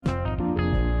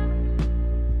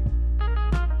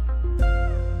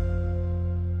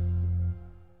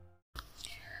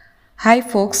Hi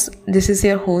folks, this is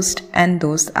your host and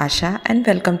dost Asha and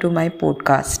welcome to my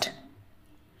podcast.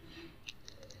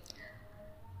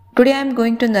 Today I am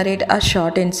going to narrate a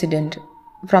short incident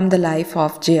from the life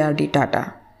of J.R.D.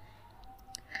 Tata.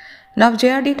 Now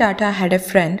J.R.D. Tata had a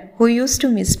friend who used to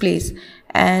misplace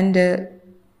and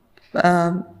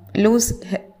lose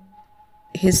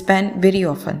his pen very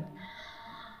often.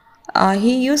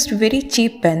 He used very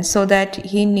cheap pens so that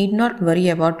he need not worry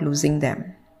about losing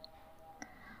them.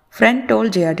 Friend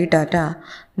told J.R.D. Tata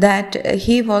that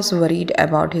he was worried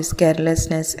about his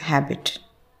carelessness habit.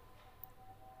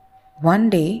 One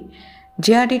day,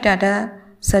 J.R.D. Tata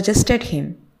suggested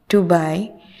him to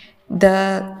buy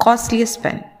the costliest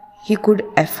pen he could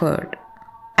afford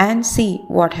and see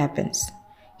what happens.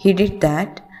 He did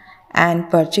that and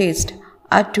purchased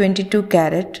a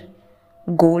 22-carat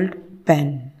gold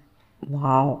pen.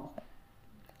 Wow!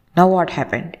 Now what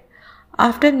happened?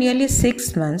 After nearly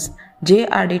 6 months,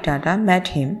 J.R.D. Tata met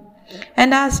him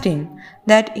and asked him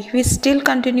that if he still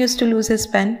continues to lose his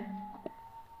pen.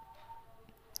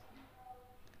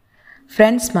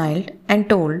 Friend smiled and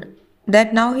told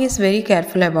that now he is very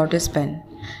careful about his pen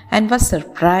and was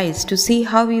surprised to see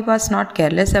how he was not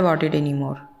careless about it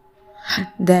anymore.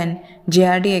 Then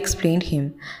J.R.D. explained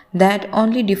him that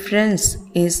only difference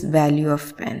is value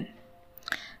of pen.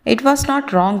 It was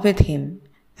not wrong with him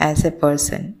as a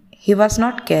person. He was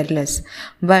not careless,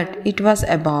 but it was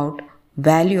about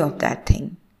value of that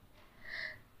thing.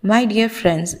 My dear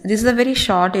friends, this is a very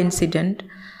short incident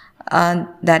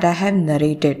that I have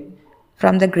narrated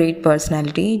from the great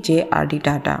personality J.R.D.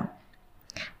 Tata.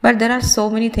 But there are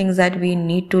so many things that we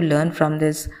need to learn from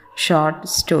this short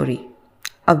story,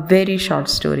 a very short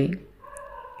story.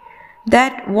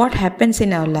 That what happens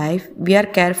in our life, we are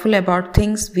careful about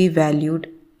things we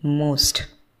valued most.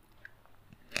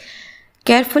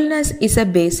 Carefulness is a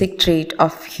basic trait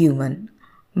of human,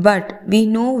 but we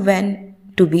know when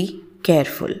to be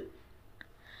careful.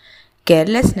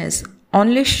 Carelessness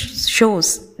only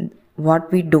shows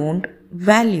what we don't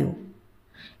value.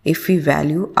 If we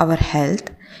value our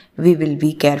health, we will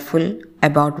be careful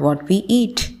about what we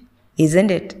eat,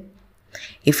 isn't it?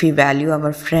 If we value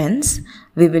our friends,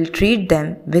 we will treat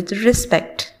them with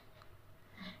respect.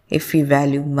 If we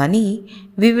value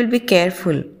money, we will be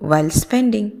careful while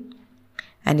spending.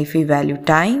 And if we value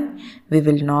time, we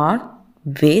will not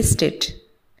waste it.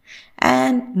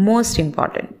 And most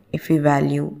important, if we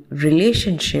value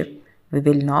relationship, we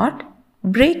will not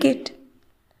break it.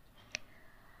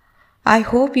 I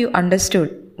hope you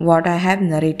understood what I have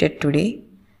narrated today.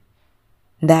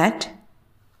 That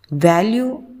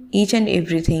value each and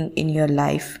everything in your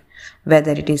life,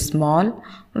 whether it is small,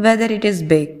 whether it is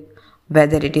big,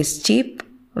 whether it is cheap,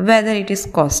 whether it is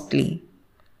costly.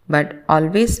 But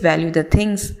always value the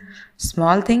things,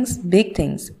 small things, big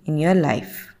things in your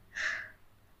life.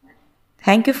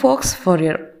 Thank you folks for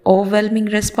your overwhelming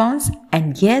response.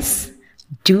 And yes,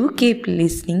 do keep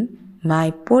listening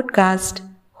my podcast,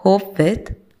 Hope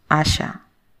with Asha.